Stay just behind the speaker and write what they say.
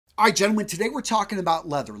All right, gentlemen, today we're talking about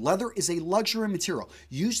leather. Leather is a luxury material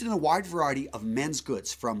used in a wide variety of men's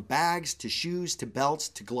goods, from bags to shoes to belts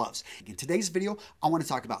to gloves. In today's video, I want to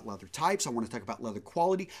talk about leather types. I want to talk about leather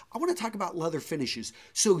quality. I want to talk about leather finishes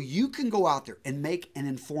so you can go out there and make an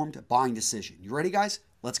informed buying decision. You ready, guys?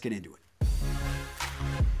 Let's get into it.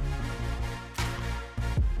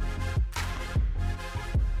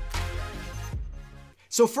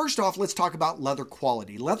 So first off, let's talk about leather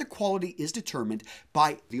quality. Leather quality is determined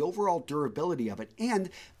by the overall durability of it and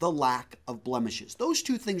the lack of blemishes. Those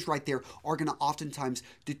two things right there are going to oftentimes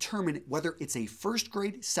determine whether it's a first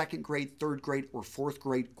grade, second grade, third grade, or fourth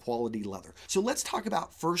grade quality leather. So let's talk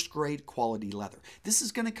about first grade quality leather. This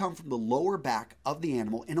is going to come from the lower back of the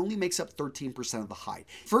animal and only makes up 13% of the hide.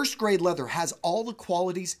 First grade leather has all the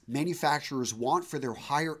qualities manufacturers want for their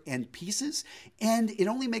higher end pieces, and it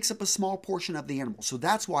only makes up a small portion of the animal. So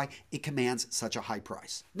that's why it commands such a high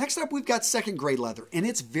price. Next up, we've got second grade leather, and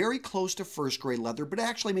it's very close to first grade leather, but it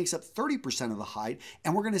actually makes up 30% of the hide,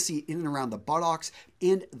 and we're going to see it in and around the buttocks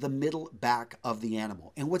and the middle back of the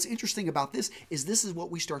animal. And what's interesting about this is what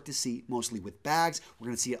we start to see mostly with bags. We're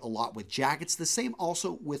going to see it a lot with jackets. The same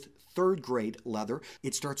also with third grade leather.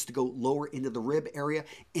 It starts to go lower into the rib area,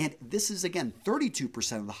 and this is again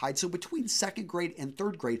 32% of the hide. So between second grade and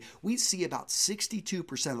third grade, we see about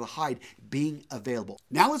 62% of the hide being available.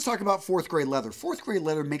 Now let's talk about fourth grade leather. Fourth grade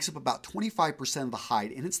leather makes up about 25% of the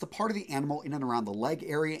hide, and it's the part of the animal in and around the leg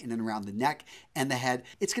area, in and around the neck and the head.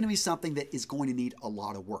 It's going to be something that is going to need a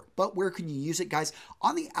lot of work. But where can you use it, guys?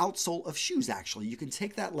 On the outsole of shoes, actually. You can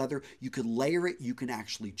take that leather, you could layer it, you can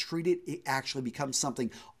actually treat it. It actually becomes something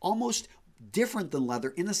almost different than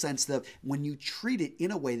leather in the sense that when you treat it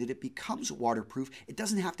in a way that it becomes waterproof, it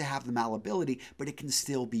doesn't have to have the malleability, but it can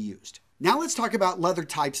still be used. Now let's talk about leather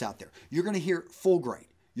types out there. You're going to hear full grain,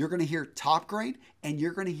 you're going to hear top grade, and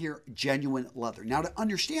you're going to hear genuine leather. Now to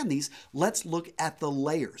understand these, let's look at the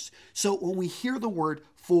layers. So when we hear the word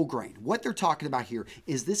full grain, what they're talking about here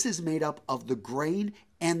is this is made up of the grain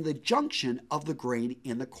and the junction of the grain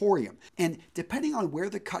in the corium. And depending on where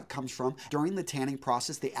the cut comes from, during the tanning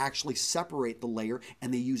process, they actually separate the layer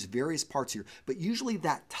and they use various parts here. But usually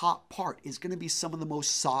that top part is going to be some of the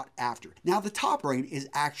most sought after. Now the top grain is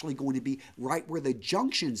actually going to be right where the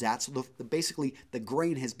junction's at. So basically the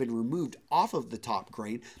grain has been removed off of the top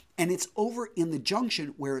grain, and it's over in the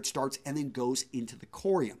junction where it starts and then goes into the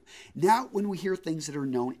corium. Now, when we hear things that are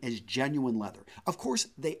known as genuine leather, of course,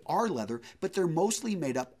 they are leather, but they're mostly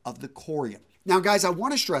made up of the corium. Now, guys, I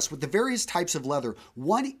want to stress with the various types of leather,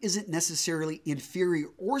 one isn't necessarily inferior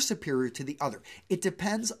or superior to the other. It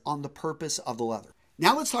depends on the purpose of the leather.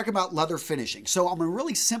 Now let's talk about leather finishing. So I'm going to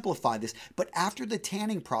really simplify this, but after the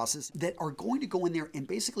tanning process that are going to go in there and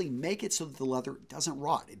basically make it so that the leather doesn't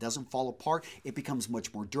rot, it doesn't fall apart, it becomes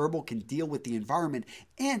much more durable, can deal with the environment,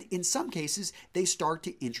 and in some cases, they start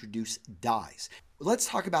to introduce dyes. Let's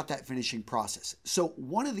talk about that finishing process. So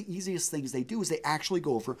one of the easiest things they do is they actually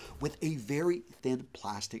go over with a very thin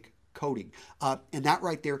plastic coating. And that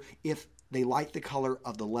right there, if they like the color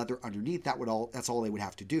of the leather underneath, that's all they would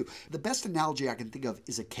have to do. The best analogy I can think of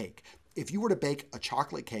is a cake. If you were to bake a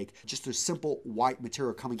chocolate cake, just a simple white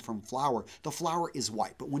material coming from flour, the flour is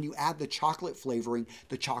white. But when you add the chocolate flavoring,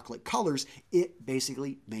 the chocolate colors, it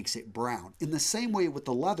basically makes it brown. In the same way with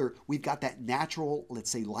the leather, we've got that natural,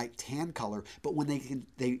 let's say light tan color, but when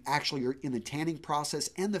they actually are in the tanning process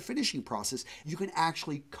and the finishing process, you can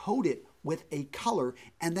actually coat it with a color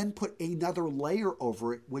and then put another layer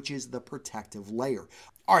over it, which is the protective layer.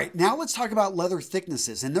 All right, now let's talk about leather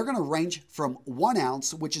thicknesses, and they're going to range from 1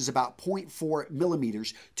 ounce, which is about 0.4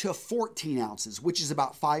 millimeters, to 14 ounces, which is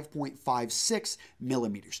about 5.56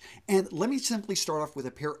 millimeters. And let me simply start off with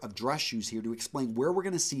a pair of dress shoes here to explain where we're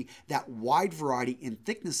going to see that wide variety in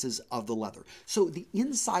thicknesses of the leather. So the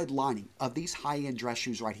inside lining of these high-end dress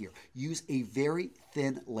shoes right here use a very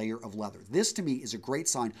thin layer of leather. This to me is a great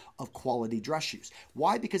sign of quality dress shoes.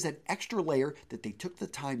 Why? Because that extra layer that they took the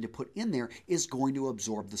time to put in there is going to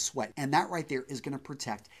absorb the sweat. And that right there is going to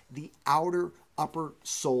protect the outer upper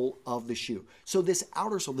sole of the shoe. So this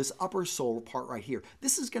outer sole, this upper sole part right here,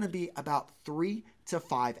 this is going to be about 3 to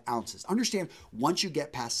 5 ounces. Understand, once you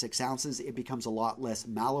get past 6 ounces, it becomes a lot less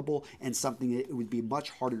malleable and something that it would be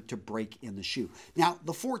much harder to break in the shoe. Now,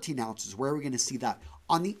 the 14 ounces, where are we going to see that?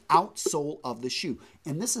 On the outsole of the shoe.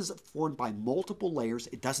 And this is formed by multiple layers.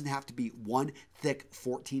 It doesn't have to be one thick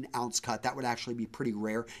 14-ounce cut. That would actually be pretty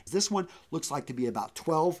rare. This one looks like to be about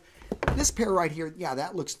 12. This pair right here, yeah,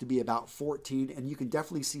 that looks to be about 14, and you can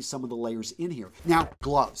definitely see some of the layers in here. Now,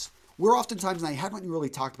 gloves. We're oftentimes, and I haven't really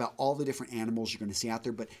talked about all the different animals you're going to see out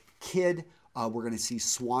there, but kid, We're going to see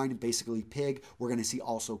swine, basically pig. We're going to see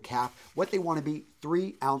also calf. What they want to be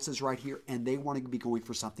 3 ounces right here, and they want to be going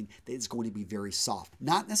for something that is going to be very soft.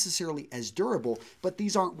 Not necessarily as durable, but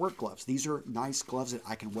these aren't work gloves. These are nice gloves that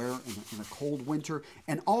I can wear in a cold winter.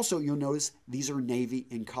 And also, you'll notice these are navy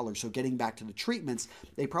in color. So getting back to the treatments,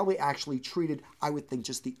 they probably actually treated, I would think,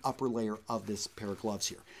 just the upper layer of this pair of gloves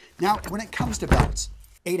here. Now, when it comes to belts,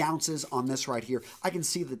 8 ounces on this right here. I can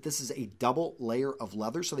see that this is a double layer of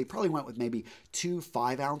leather, so they probably went with maybe 2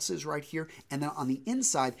 5 ounces right here. And then on the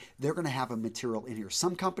inside, they're going to have a material in here.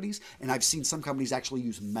 Some companies, and I've seen some companies actually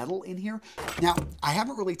use metal in here. Now, I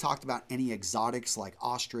haven't really talked about any exotics like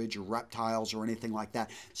ostrich or reptiles or anything like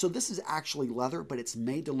that. So this is actually leather, but it's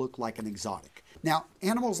made to look like an exotic. Now,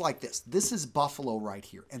 animals like this is buffalo right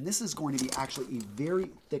here, and this is going to be actually a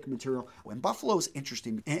very thick material. When buffalo is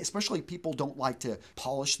interesting, and especially people don't like to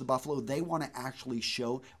polish the buffalo, they want to actually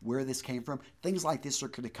show where this came from. Things like this are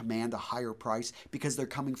going to command a higher price because they're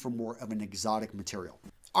coming from more of an exotic material.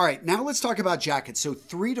 All right, now let's talk about jackets. So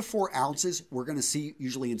 3 to 4 ounces, we're going to see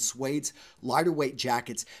usually in Suede's, lighter weight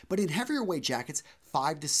jackets, but in heavier weight jackets,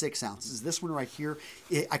 5 to 6 ounces. This one right here,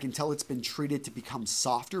 I can tell it's been treated to become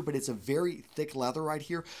softer, but it's a very thick leather right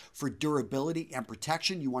here. For durability and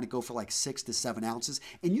protection, you want to go for like 6 to 7 ounces,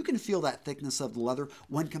 and you can feel that thickness of the leather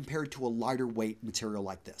when compared to a lighter weight material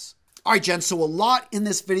like this. All right, Jen, so a lot in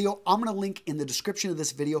this video. I'm going to link in the description of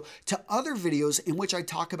this video to other videos in which I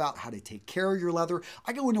talk about how to take care of your leather.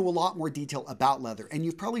 I go into a lot more detail about leather, and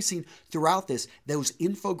you've probably seen throughout this those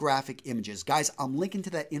infographic images. Guys, I'm linking to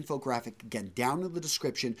that infographic again down in the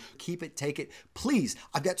description. Keep it, take it. Please,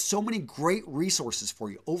 I've got so many great resources for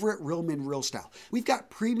you over at Real Men Real Style. We've got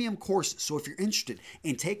premium courses, so if you're interested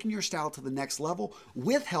in taking your style to the next level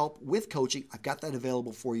with help, with coaching, I've got that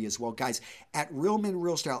available for you as well. Guys, at Real Men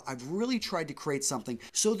Real Style, I've really tried to create something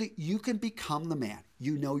so that you can become the man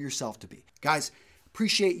you know yourself to be. Guys,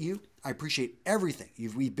 appreciate you. I appreciate everything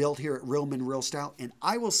we've built here at Real Men Real Style, and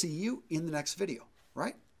I will see you in the next video,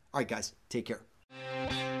 right? All right, guys, take care.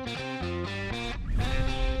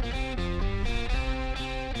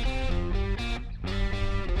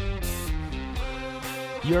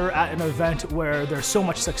 You're at an event where there's so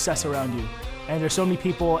much success around you, and there's so many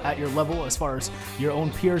people at your level as far as your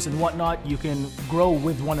own peers and whatnot. You can grow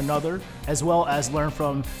with one another as well as learn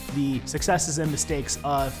from the successes and mistakes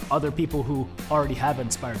of other people who already have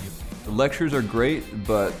inspired you. The lectures are great,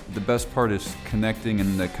 but the best part is connecting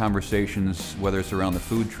in the conversations, whether it's around the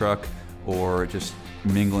food truck or just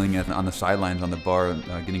mingling on the sidelines on the bar,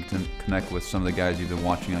 getting to connect with some of the guys you've been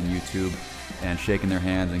watching on YouTube and shaking their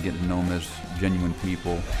hands and getting to know them as genuine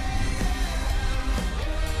people.